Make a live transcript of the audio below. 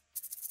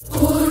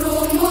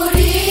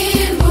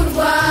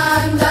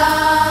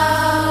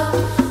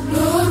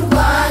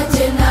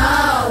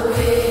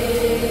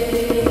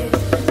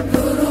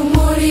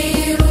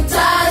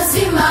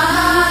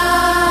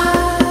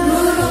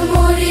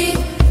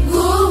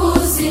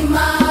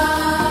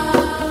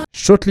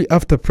Shortly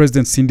after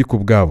President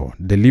Sindikubwabo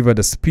delivered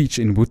a speech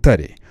in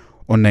Butare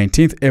on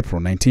 19th April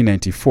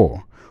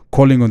 1994,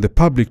 calling on the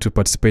public to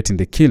participate in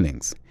the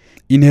killings,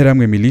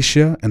 Interahamwe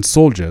militia and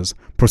soldiers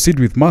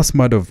proceed with mass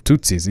murder of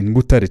Tutsis in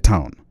Butare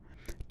town.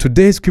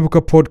 Today's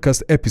Kwibuka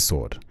Podcast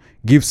episode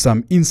gives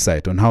some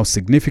insight on how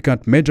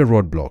significant major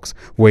roadblocks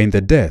were in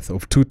the death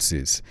of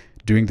Tutsis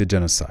during the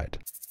genocide.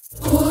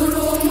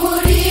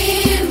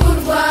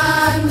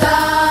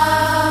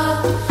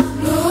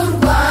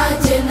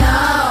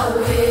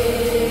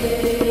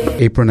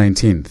 April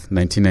 19th,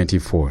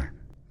 1994.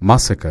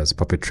 Massacres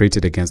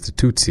perpetrated against the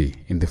Tutsi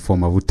in the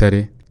former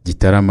Butare,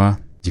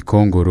 Gitarama,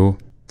 Gikongoro,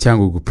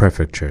 Cyangugu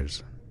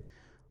prefectures.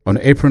 On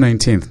April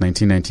 19th,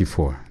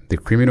 1994, the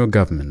criminal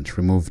government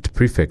removed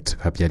Prefect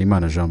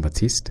Habyarimana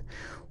Jean-Baptiste,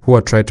 who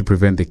had tried to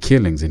prevent the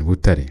killings in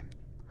Butare,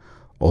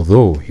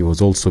 although he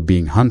was also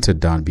being hunted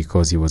down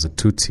because he was a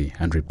Tutsi,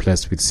 and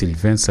replaced with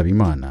Sylvain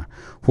Sabimana,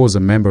 who was a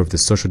member of the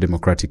Social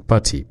Democratic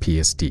Party,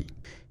 PSD.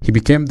 He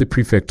became the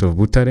prefect of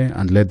Butare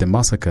and led the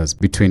massacres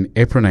between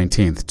April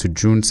 19th to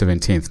June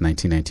 17th,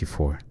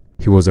 1994.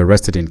 He was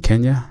arrested in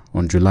Kenya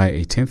on July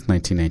 18th,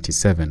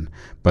 1997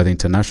 by the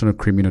International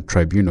Criminal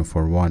Tribunal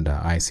for Rwanda,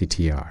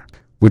 ICTR,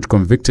 which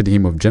convicted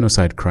him of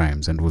genocide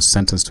crimes and was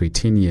sentenced to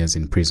 18 years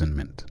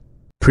imprisonment.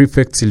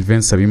 Prefect Sylvain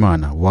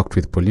Sabimana worked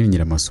with Pauline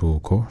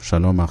Nyiramasuhuko,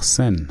 Shalom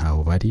Arsène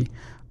Haobari,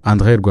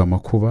 André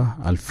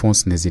Rwamakuba,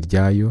 Alphonse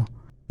Neziryayo,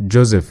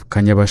 Joseph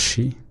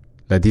Kanyabashi,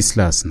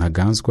 Ladislas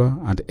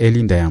Ntaganzwa, and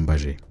Eli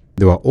Ndayambaje.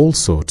 They were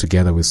also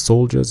together with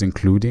soldiers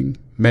including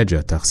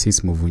Major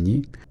Tutsis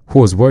Muvunyi, who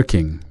was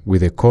working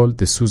with École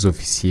des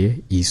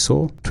Sous-Officiers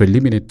 (ISO) to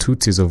eliminate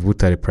Tutsis of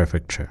Butare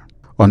Prefecture.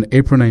 On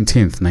April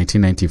 19,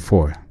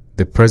 1994,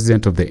 the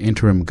president of the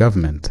interim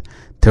government,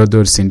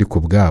 President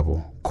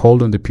Sindikubwabo,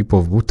 called on the people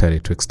of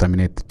Butare to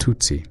exterminate the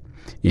Tutsi.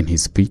 In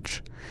his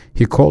speech,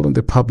 he called on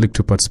the public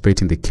to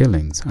participate in the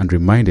killings and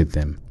reminded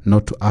them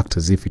not to act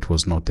as if it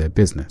was not their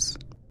business.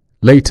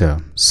 Later,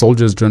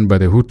 soldiers joined by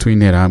the Hutu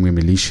Interahamwe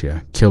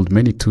militia killed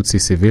many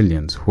Tutsi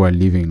civilians who are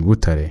living in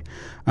Butare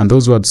and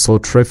those who had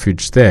sought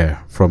refuge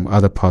there from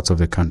other parts of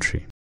the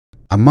country.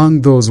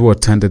 Among those who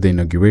attended the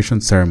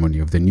inauguration ceremony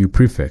of the new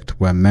prefect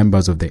were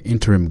members of the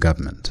interim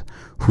government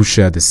who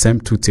shared the same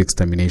Tutsi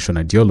extermination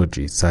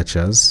ideology, such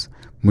as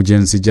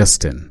Mugenzi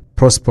Justin,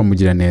 Prosper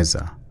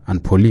Mugiraneza,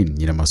 and Pauline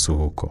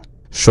Nyiramasuhuko.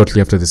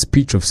 Shortly after the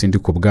speech of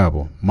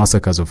Sindikubwabo,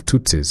 massacres of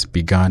Tutsis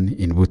began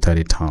in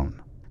Butare town.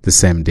 The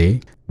same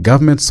day,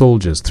 government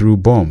soldiers threw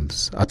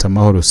bombs at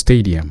Amahoro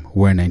Stadium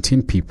where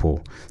 19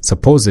 people,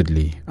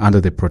 supposedly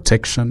under the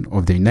protection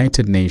of the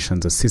United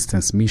Nations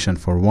Assistance Mission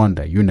for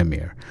Rwanda,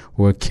 UNAMIR,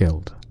 were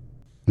killed.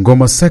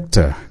 Ngoma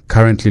sector,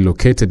 currently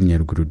located in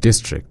Nyaruguru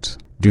district,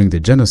 during the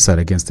genocide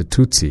against the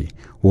Tutsi,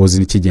 was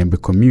in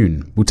Kijembe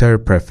commune, Butare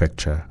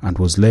prefecture, and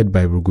was led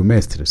by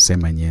Burugumestre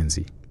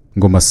Semanyenzi.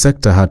 Ngoma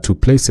sector had two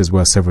places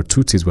where several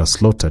Tutsis were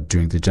slaughtered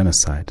during the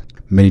genocide.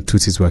 Many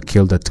Tutsis were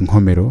killed at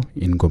Ngomero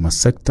in Ngoma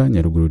sector,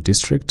 Nyaruguru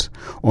district,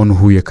 on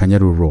Huye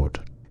Kanyaru road.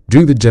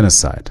 During the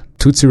genocide,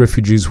 Tutsi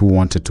refugees who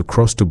wanted to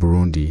cross to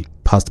Burundi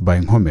passed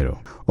by Ngomero.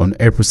 On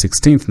April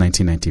 16,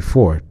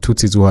 1994,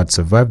 Tutsis who had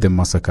survived the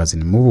massacres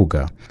in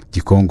Mubuga,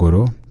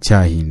 Gikongoro,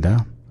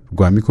 Cyahinda,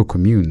 Rwamiko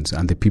communes,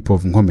 and the people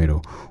of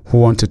Ngomero who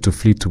wanted to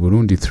flee to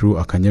Burundi through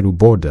Akanyaru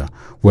border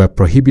were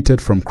prohibited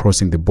from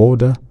crossing the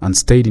border and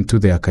stayed into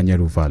the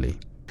Akanyaru valley.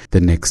 The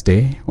next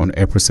day, on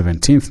April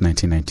 17,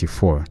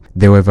 1994,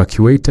 they were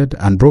evacuated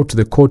and brought to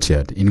the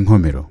courtyard in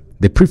Ngomero.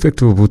 The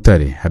prefect of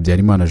Butare,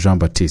 Habyarimana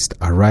Jean-Baptiste,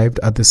 arrived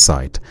at the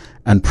site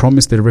and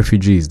promised the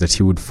refugees that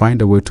he would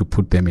find a way to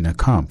put them in a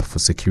camp for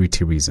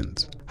security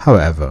reasons.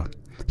 However,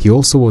 he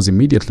also was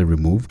immediately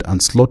removed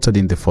and slaughtered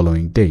in the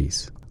following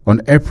days. On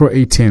April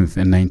 18th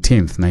and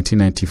 19th,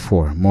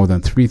 1994, more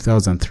than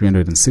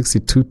 3,360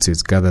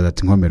 Tutsis gathered at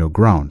Ngomero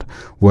ground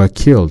were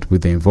killed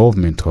with the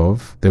involvement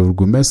of the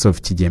Burugumestre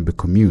of Kijembe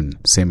commune,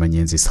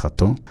 Semanyenzi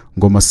Straton,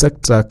 Ngoma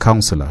sector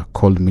councillor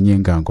called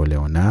Munyengango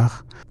Leonard,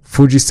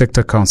 Fuji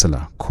sector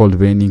councillor called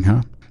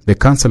Beninha, the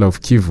councillor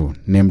of Kivu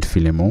named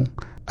Philemon,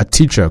 a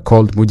teacher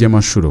called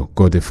Mujamanshuro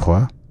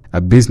Godefroy,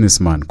 a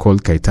businessman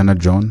called Kaitana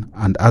John,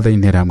 and other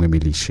Interahamwe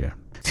militia.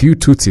 Few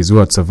Tutsis who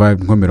had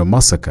survived Ngomero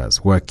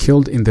massacres were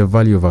killed in the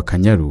valley of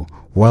Akanyaru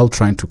while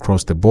trying to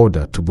cross the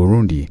border to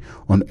Burundi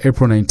on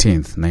April 19,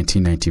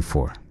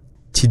 1994.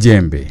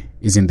 Kijembe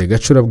is in the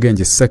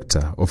Gacurabwenge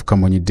sector of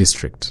Kamonyi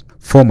district,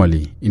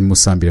 formerly in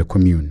Musambira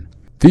commune.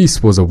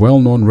 This was a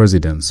well-known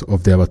residence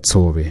of the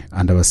Abatsobe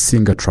and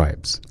Abasinga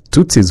tribes.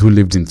 Tutsis who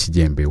lived in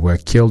Kijembe were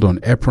killed on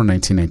April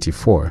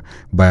 1994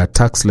 by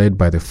attacks led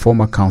by the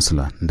former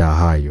councillor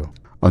Ndahayo.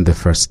 On the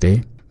first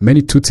day,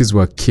 many Tutsis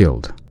were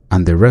killed,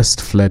 and the rest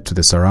fled to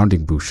the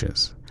surrounding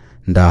bushes.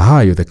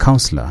 Ndahayo, the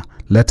councillor,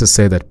 later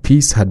said that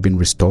peace had been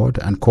restored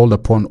and called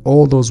upon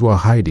all those who were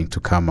hiding to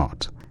come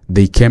out.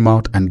 They came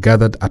out and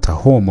gathered at a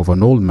home of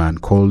an old man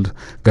called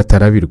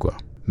Gataravirgwa.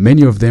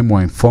 Many of them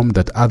were informed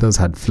that others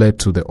had fled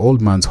to the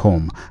old man's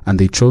home, and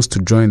they chose to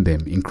join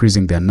them,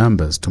 increasing their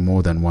numbers to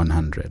more than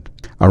 100.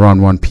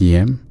 Around 1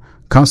 p.m.,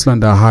 Councillor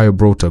Ndahayo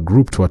brought a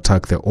group to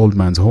attack the old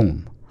man's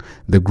home.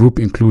 The group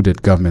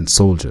included government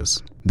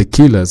soldiers. The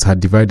killers had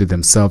divided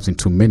themselves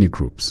into many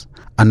groups.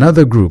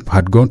 Another group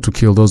had gone to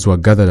kill those who were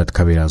gathered at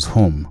Kabira's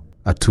home,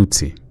 a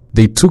Tutsi.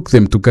 They took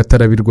them to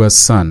Gatarabirwa's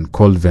son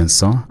called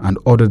Vincent and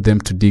ordered them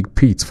to dig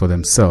pits for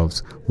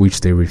themselves, which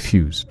they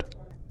refused.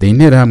 The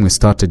Interahamwe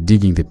started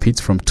digging the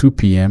pits from 2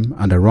 p.m.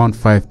 and around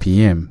 5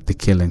 p.m. the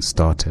killing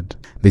started.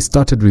 They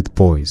started with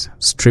boys,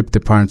 stripped the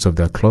parents of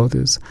their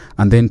clothes,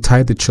 and then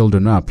tied the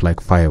children up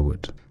like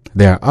firewood.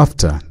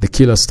 Thereafter, the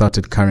killers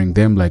started carrying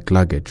them like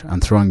luggage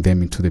and throwing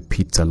them into the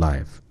pits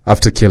alive.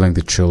 After killing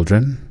the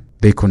children,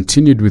 they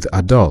continued with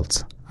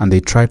adults and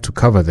they tried to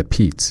cover the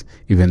pits,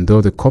 even though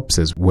the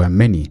corpses were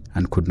many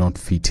and could not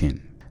fit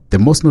in. The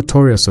most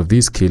notorious of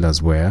these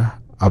killers were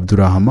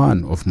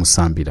Abdurrahman of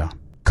Musambira,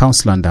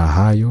 Councillor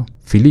Ndahayo,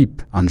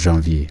 Philippe, and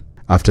Janvier.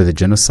 After the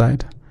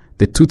genocide,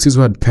 the Tutsis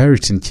who had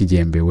perished in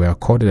Kijembe were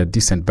accorded a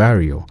decent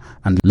burial,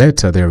 and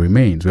later their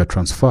remains were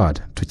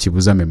transferred to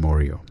Kibuza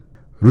Memorial.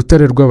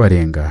 Rutare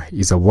Rwabarenga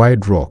is a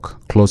wide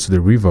rock close to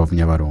the river of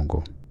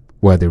Nyabarongo.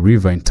 Where the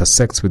river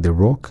intersects with the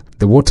rock,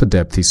 the water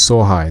depth is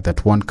so high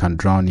that one can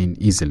drown in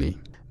easily.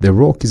 The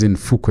rock is in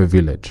Fukwe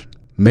village.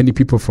 Many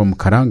people from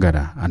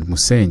Karangara and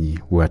Musenyi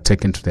were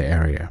taken to the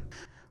area.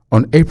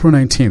 On April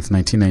 19,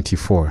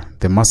 1994,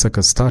 the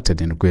massacre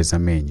started in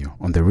Rwezamenyo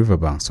on the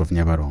riverbanks of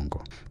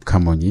Nyabarongo.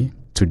 Kamonyi,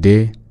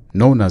 today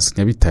known as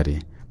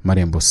Nyabitare,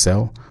 Marembo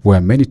Cell, where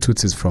many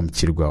Tutsis from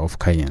Kirwa of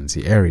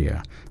Kayenzi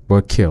area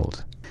were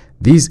killed.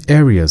 These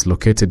areas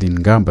located in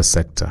Ngamba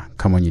sector,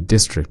 Kamonyi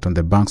district on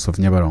the banks of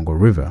Nyabarongo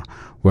River,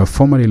 were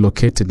formerly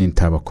located in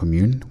Taba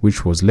commune,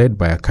 which was led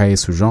by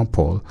Akayesu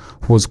Jean-Paul,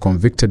 who was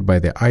convicted by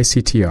the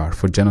ICTR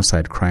for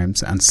genocide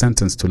crimes and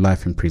sentenced to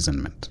life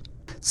imprisonment.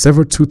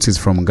 Several Tutsis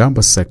from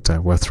Ngamba sector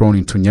were thrown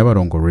into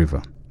Nyabarongo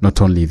River.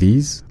 Not only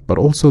these, but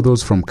also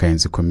those from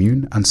Kayenzi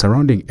commune and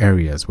surrounding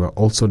areas were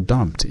also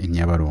dumped in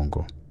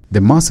Nyabarongo. The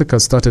massacre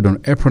started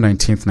on April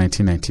 19,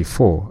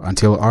 1994,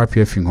 until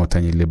RPF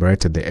Inkotanyi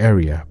liberated the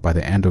area by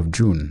the end of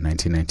June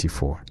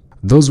 1994.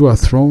 Those who were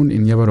thrown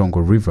in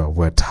Nyabarongo River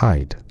were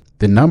tied.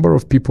 The number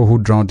of people who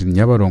drowned in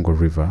Nyabarongo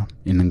River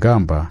in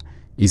Ngamba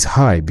is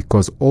high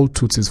because all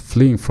Tutsis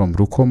fleeing from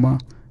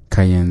Rukoma,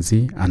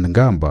 Kayenzi, and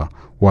Ngamba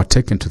were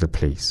taken to the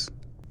place.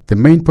 The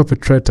main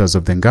perpetrators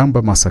of the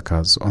Ngamba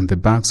massacres on the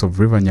banks of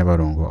River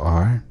Nyabarongo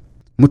are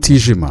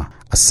Mutijima,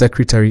 a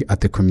secretary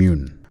at the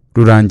commune,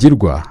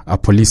 Rurangirwa, a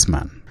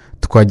policeman,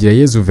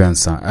 Twagirayezu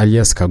Vincent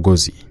alias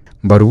Kagozi,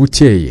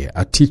 Mbarubukeye,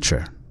 a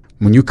teacher,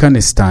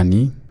 Munyukane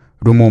Stani,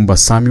 Rumomba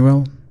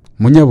Samuel,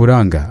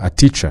 Munyaburanga, a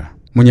teacher,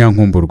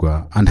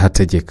 Munyankumburwa and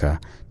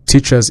Hategeka,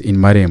 teachers in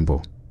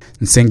Marembo,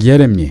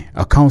 Nsengiyaremye,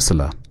 a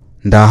counselor,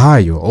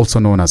 Ndahayo, also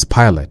known as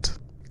pilot,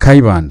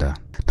 Kaibanda,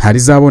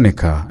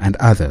 Ntarizaboneka, and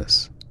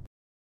others.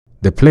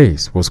 The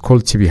place was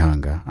called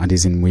Chibihanga and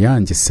is in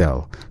Muyanji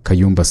Cell,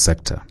 Kayumba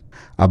sector.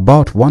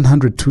 About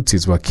 100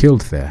 Tutsis were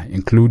killed there,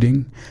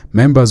 including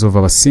members of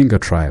our Singa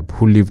tribe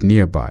who lived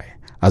nearby,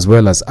 as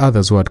well as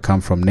others who had come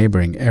from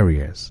neighboring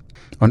areas.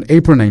 On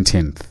April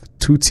 19th,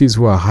 Tutsis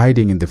who were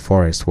hiding in the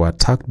forest were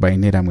attacked by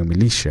Interahamwe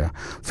militia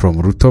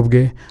from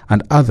Rutobwe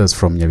and others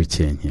from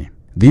Nyabikenye.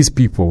 These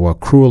people were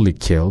cruelly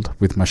killed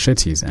with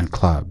machetes and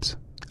clubs.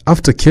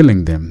 After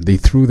killing them, they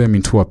threw them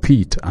into a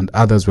pit and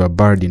others were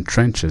buried in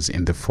trenches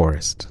in the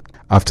forest.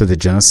 After the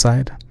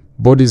genocide,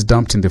 bodies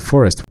dumped in the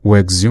forest were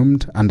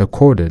exhumed and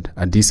accorded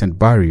a decent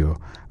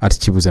burial at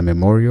Kibuza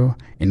Memorial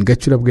in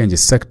Gachurabwenge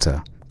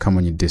sector,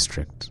 Kamonyi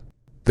district.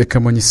 The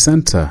Kamonyi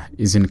center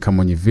is in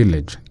Kamonyi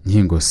village,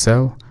 Nhingo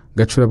Cell,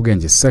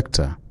 Gachurabwenge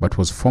sector, but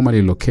was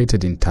formerly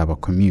located in Taba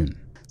commune.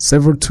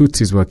 Several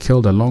Tutsis were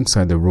killed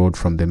alongside the road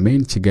from the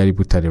main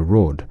Kigali-Butare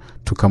road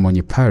to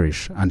Kamonyi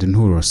parish and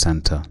Nhuro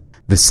center.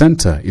 The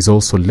center is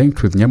also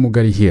linked with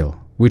Nyamugari Hill,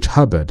 which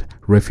harbored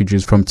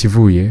refugees from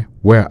Kivuye,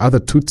 where other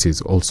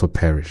Tutsis also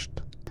perished.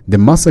 The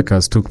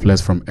massacres took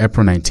place from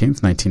April 19,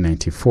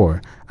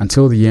 1994,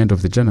 until the end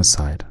of the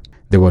genocide.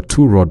 There were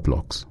 2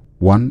 roadblocks,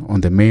 one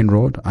on the main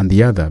road and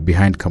the other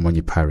behind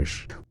Kamonyi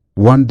parish.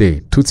 One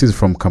day, Tutsis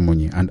from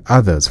Kamonyi and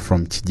others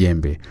from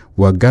Kijembe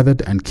were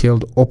gathered and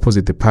killed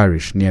opposite the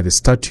parish near the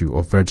statue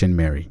of Virgin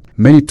Mary.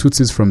 Many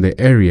Tutsis from the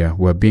area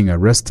were being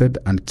arrested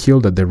and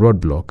killed at the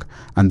roadblock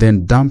and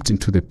then dumped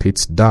into the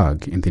pits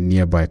dug in the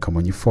nearby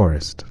Kamonyi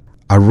forest.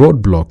 A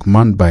roadblock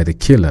manned by the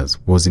killers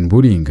was in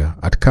Buringa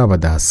at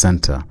Kabadaha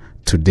Center,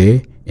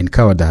 today in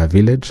Kabadaha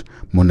village,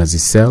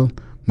 Munazisel,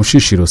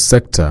 Mushishiro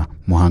sector,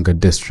 Muhanga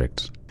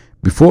district.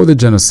 Before the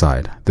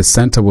genocide, the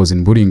center was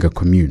in Buringa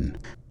commune.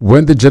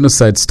 When the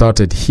genocide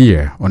started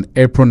here on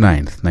April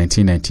 9,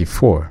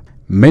 1994,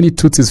 many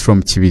Tutsis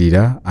from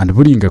Kibirira and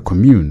Buringa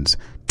communes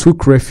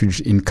took refuge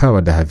in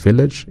Kabadaha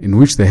village, in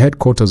which the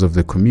headquarters of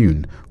the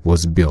commune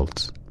was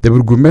built. The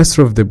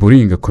Burgomestre of the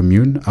Buringa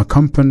commune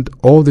accompanied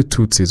all the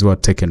Tutsis who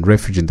had taken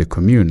refuge in the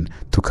commune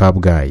to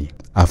Kabgayi.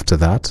 After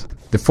that,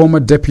 the former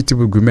Deputy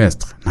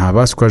Burgomestre,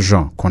 Nhabaswa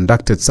Jean,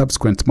 conducted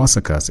subsequent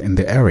massacres in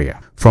the area.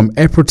 From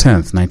April 10,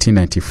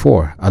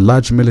 1994, a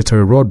large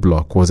military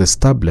roadblock was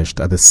established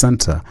at the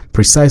center,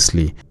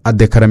 precisely at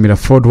the Karamira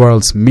Ford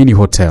World's mini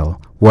hotel,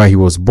 where he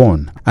was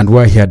born and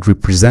where he had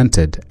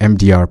represented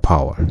MDR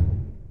power.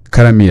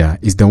 Karamira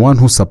is the one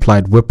who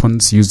supplied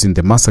weapons used in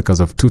the massacres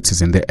of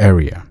Tutsis in the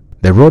area.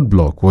 The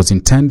roadblock was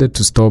intended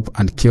to stop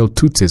and kill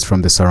Tutsis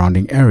from the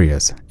surrounding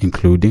areas,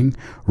 including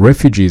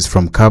refugees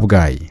from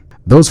Kabgayi,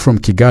 those from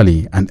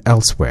Kigali and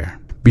elsewhere.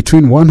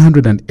 Between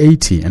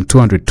 180 and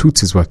 200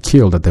 Tutsis were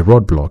killed at the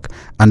roadblock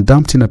and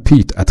dumped in a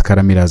pit at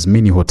Karamira's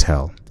mini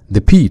hotel.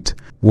 The pit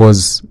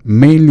was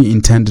mainly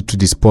intended to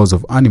dispose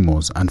of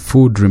animals and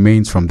food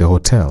remains from the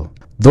hotel.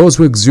 Those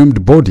who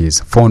exhumed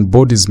bodies found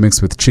bodies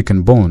mixed with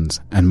chicken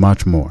bones and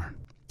much more.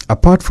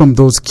 Apart from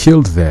those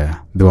killed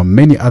there were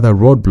many other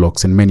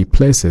roadblocks in many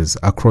places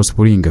across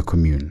Buringa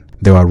commune.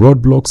 There were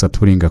roadblocks at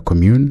Buringa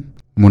commune,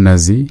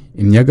 Munazi,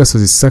 in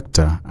Nyagasozi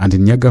sector, and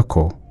in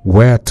Nyagako,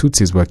 where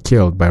Tutsis were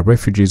killed by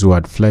refugees who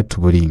had fled to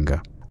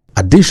Buringa.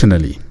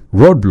 Additionally,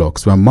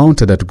 roadblocks were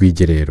mounted at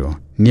Gwigerero,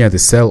 near the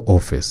cell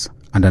office,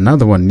 and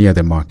another one near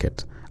the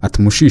market, at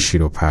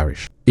Mushishiro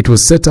parish. It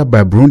was set up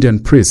by a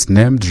Burundian priest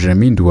named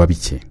Jeremy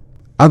Nduwabiche.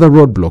 Other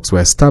roadblocks were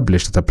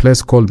established at a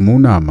place called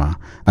Munama,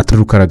 at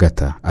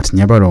Rukaragata, at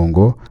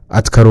Nyabarongo,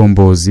 at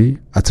Karombozi,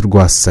 at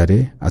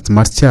Rwasare, at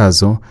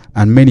Martyazo,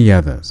 and many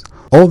others.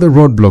 All the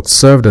roadblocks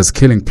served as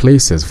killing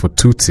places for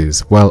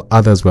Tutsis, while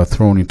others were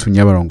thrown into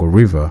Nyabarongo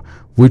River,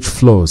 which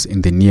flows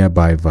in the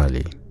nearby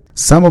valley.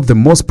 Some of the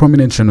most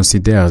prominent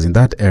genocidaires in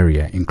that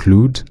area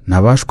include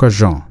Nabashkwa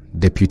Jean,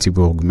 Deputy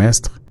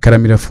Bourgmestre,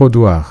 Karamira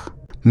Fodouar,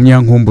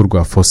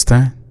 Mnyanghumburgwa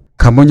Faustin,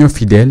 Kamonyo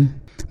Fidel,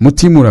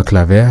 Mutimura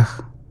Claver,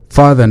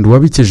 Father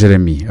Nduwabiche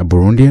Jeremy, a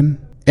Burundian,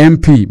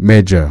 MP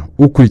Major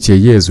Ukurikiye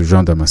Yezu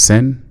Jean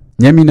Damascene,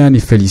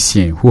 Nyaminani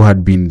Felicien, who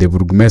had been the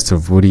Burgmestre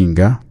of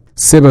Buringa,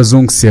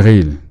 Sebazung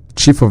Cyril,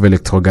 Chief of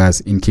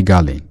Electrogaz in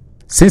Kigali.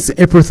 Since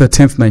April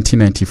 13,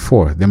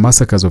 1994, the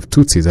massacres of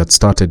Tutsis had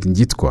started in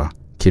Gitwa,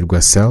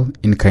 Kirgwasel,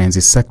 in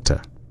Kayenzi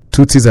sector.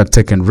 Tutsis had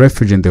taken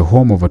refuge in the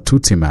home of a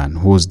Tutsi man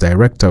who was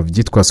director of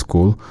Gitwa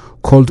school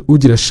called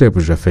Ugira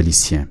Shebuja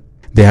Felicien.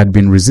 They had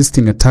been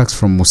resisting attacks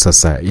from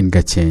Musasa in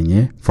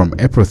Gakenye from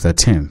April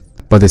 13th,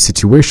 but the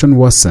situation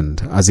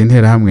worsened as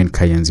Interahamwe and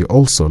Kayenzi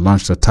also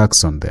launched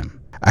attacks on them.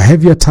 A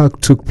heavy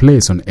attack took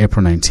place on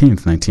April 19,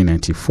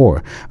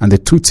 1994, and the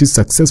Tutsis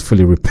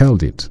successfully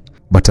repelled it.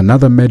 But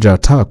another major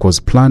attack was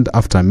planned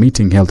after a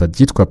meeting held at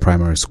Gitwa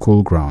Primary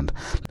School ground,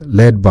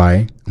 led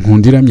by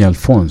Nkundiramye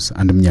Alphonse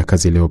and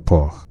Mnyakazi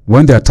Leopold.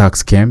 When the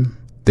attacks came,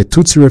 the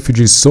Tutsi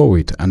refugees saw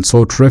it and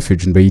sought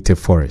refuge in Beite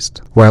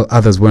forest, while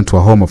others went to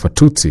a home of a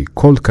Tutsi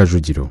called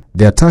Kajugiro.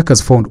 The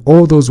attackers found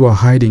all those who were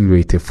hiding in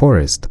Beite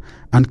forest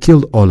and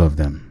killed all of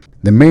them.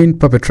 The main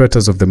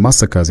perpetrators of the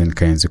massacres in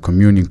Kayenzi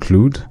commune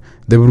include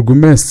the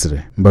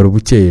Burgumestre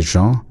Mbarubukeye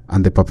Jean,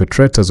 and the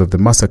perpetrators of the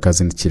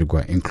massacres in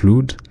Kirgwa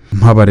include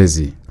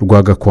Mhabarezi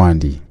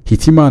Rwagakwandi,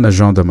 Hitimana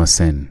Jean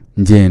Damascene,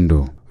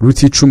 Ngendo,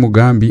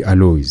 Rutichumugambi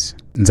Alois,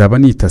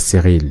 Nzabanita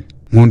Cyril,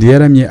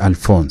 Nkundiyaramye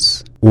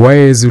Alphonse,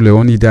 Uwayezu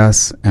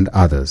Leonidas, and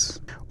others.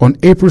 On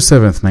April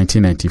 7,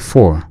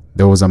 1994,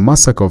 there was a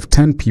massacre of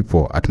 10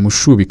 people at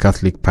Mushubi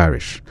Catholic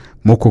Parish,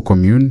 Moko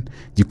Commune,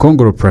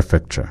 Gikongoro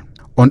Prefecture.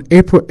 On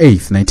April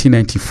 8,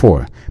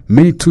 1994,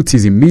 many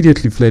Tutsis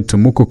immediately fled to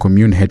Muko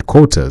Commune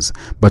headquarters,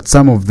 but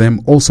some of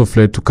them also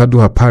fled to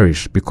Kaduha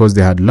Parish because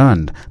they had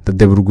learned that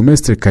the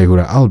Burgomestre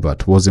Kayihura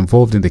Albert was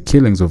involved in the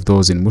killings of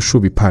those in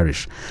Mushubi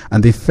Parish,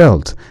 and they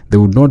felt they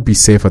would not be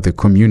safe at the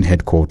commune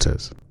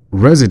headquarters.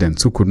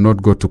 Residents who could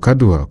not go to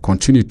Kaduha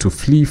continued to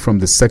flee from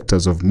the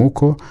sectors of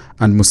Muko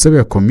and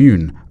Musebya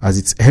Commune as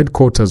its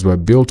headquarters were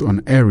built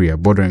on area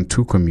bordering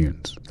two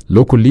communes.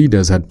 Local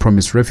leaders had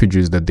promised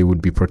refugees that they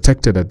would be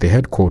protected at the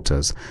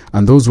headquarters,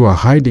 and those who were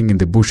hiding in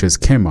the bushes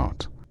came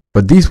out.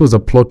 But this was a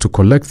plot to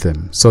collect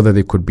them so that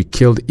they could be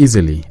killed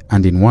easily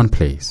and in one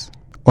place.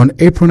 On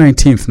April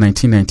 19,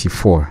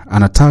 1994,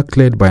 an attack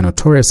led by a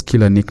notorious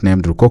killer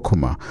nicknamed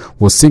Rukokoma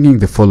was singing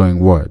the following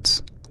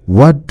words.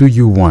 "What do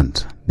you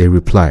want?" They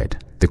replied.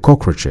 "The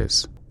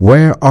cockroaches."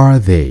 "Where are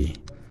they?"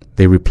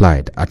 They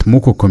replied. "At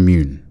Muko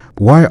Commune."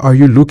 "Why are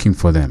you looking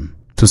for them?"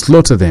 "To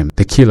slaughter them,"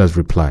 the killers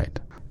replied.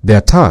 The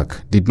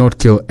attack did not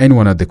kill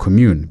anyone at the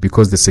commune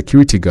because the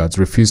security guards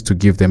refused to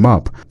give them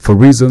up for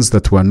reasons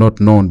that were not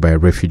known by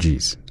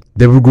refugees.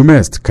 The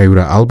Burgomestre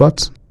Kayihura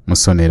Albert,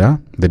 Musonera,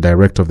 the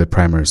director of the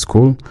primary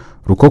school,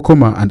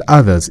 Rukokoma and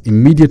others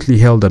immediately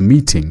held a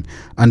meeting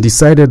and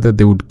decided that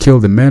they would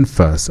kill the men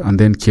first and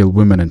then kill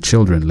women and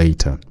children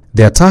later.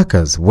 The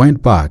attackers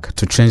went back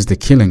to change the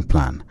killing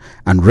plan,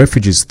 and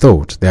refugees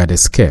thought they had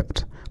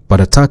escaped,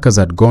 but attackers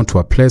had gone to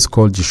a place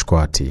called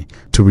Gishkwati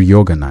to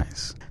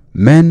reorganize.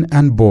 Men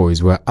and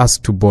boys were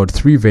asked to board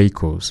 3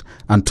 vehicles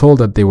and told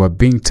that they were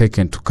being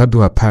taken to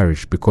Kaduha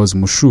Parish because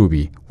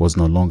Mushubi was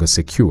no longer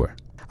secure.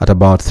 At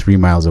about 3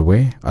 miles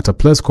away, at a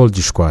place called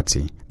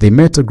Gishkwati, they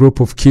met a group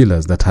of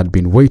killers that had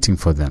been waiting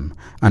for them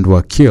and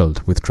were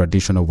killed with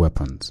traditional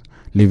weapons,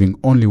 leaving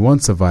only one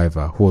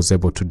survivor who was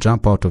able to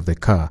jump out of the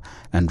car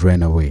and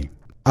ran away.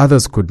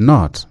 Others could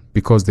not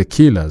because the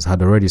killers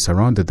had already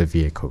surrounded the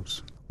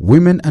vehicles.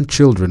 Women and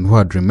children who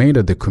had remained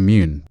at the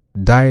commune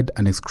died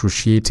an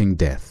excruciating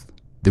death.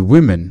 The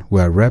women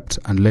were raped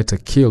and later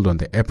killed on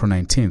April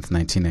 19,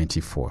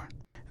 1994.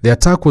 The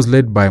attack was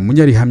led by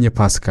Munyarihamye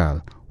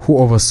Pascal, who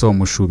oversaw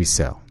Mushubi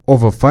cell.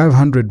 Over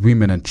 500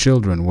 women and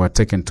children were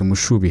taken to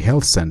Mushubi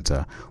Health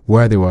Center,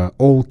 where they were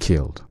all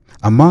killed.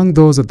 Among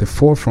those at the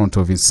forefront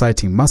of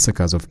inciting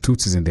massacres of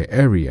Tutsis in the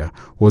area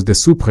was the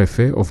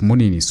sous-préfet of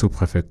Munini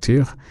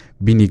sous-préfecture,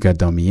 Biniga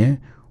Damien,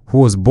 who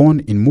was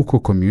born in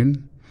Muko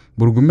Commune,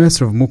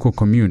 Burgomaster of Muko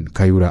Commune,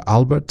 Kayura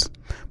Albert,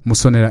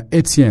 Musonera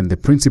Etienne, the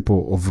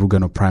principal of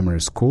Rugano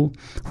Primary School,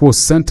 who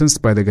was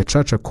sentenced by the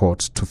Gacaca court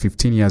to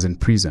 15 years in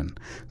prison,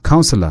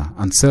 councillor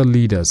and cell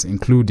leaders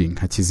including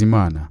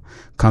Hachizimana,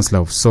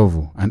 councillor of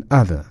Sovu, and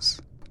others.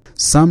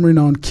 Some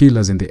renowned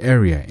killers in the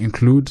area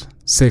include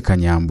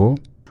Sekanyambo,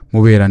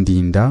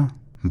 Muberandinda,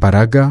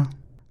 Mbaraga,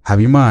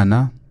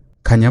 Habimana,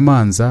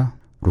 Kanyamanza,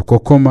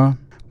 Rukokoma,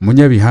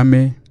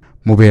 Munyabihame,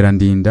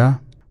 Muberandinda,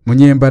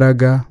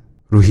 Munyembaraga,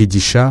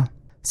 Ruhigisha,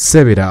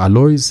 Sebera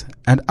Alois,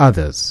 and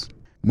others.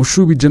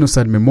 Mushubi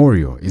Genocide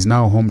Memorial is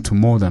now home to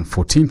more than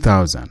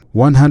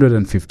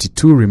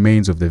 14,152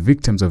 remains of the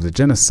victims of the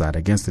genocide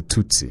against the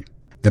Tutsi.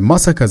 The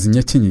massacres in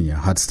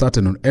Nyakinyinya had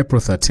started on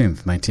April 13,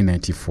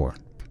 1994.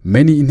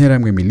 Many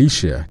Interahamwe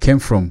militia came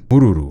from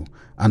Mururu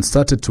and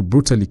started to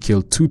brutally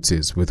kill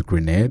Tutsis with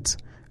grenades,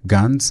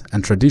 guns,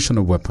 and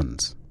traditional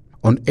weapons.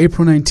 On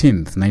April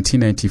 19,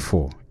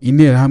 1994,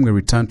 Interahamwe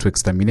returned to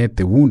exterminate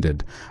the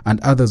wounded and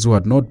others who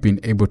had not been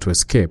able to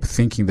escape,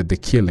 thinking that the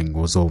killing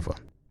was over.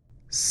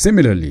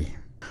 Similarly,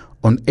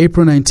 on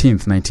April 19,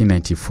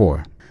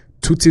 1994,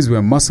 Tutsis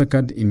were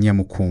massacred in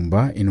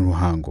Nyamukumba in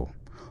Ruhango.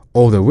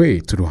 All the way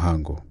to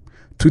Ruhango,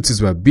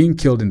 Tutsis were being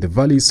killed in the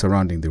valleys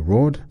surrounding the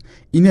road.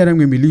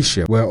 Interahamwe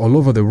militia were all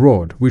over the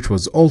road, which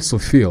was also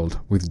filled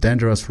with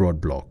dangerous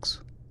roadblocks.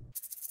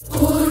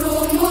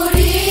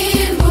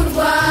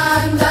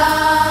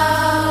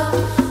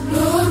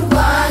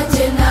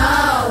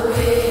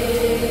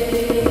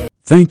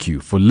 Thank you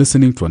for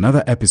listening to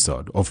another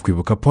episode of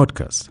Kwibuka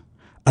Podcast.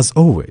 As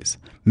always,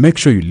 make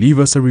sure you leave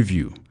us a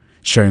review,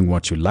 sharing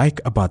what you like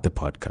about the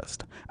podcast,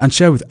 and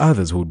share with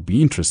others who would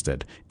be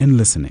interested in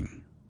listening.